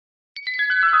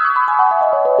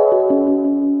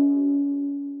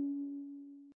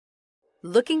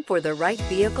Looking for the right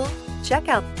vehicle? Check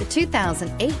out the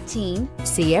 2018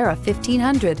 Sierra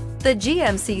 1500. The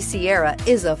GMC Sierra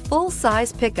is a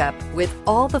full-size pickup with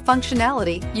all the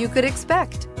functionality you could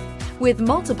expect. With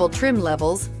multiple trim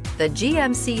levels, the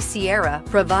GMC Sierra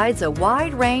provides a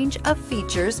wide range of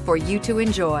features for you to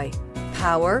enjoy.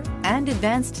 Power and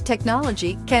advanced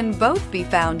technology can both be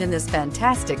found in this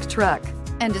fantastic truck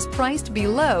and is priced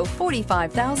below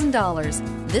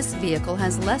 $45,000. This vehicle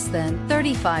has less than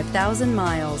 35,000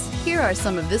 miles. Here are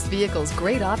some of this vehicle's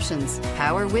great options: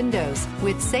 power windows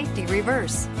with safety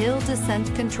reverse, hill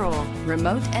descent control,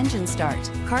 remote engine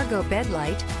start, cargo bed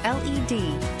light,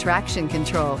 LED, traction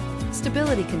control,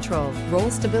 stability control, roll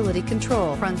stability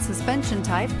control, front suspension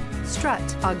type, strut,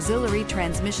 auxiliary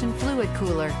transmission fluid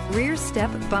cooler, rear step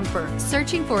bumper.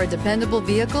 Searching for a dependable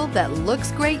vehicle that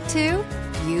looks great too?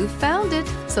 You found it,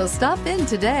 so stop in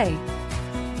today.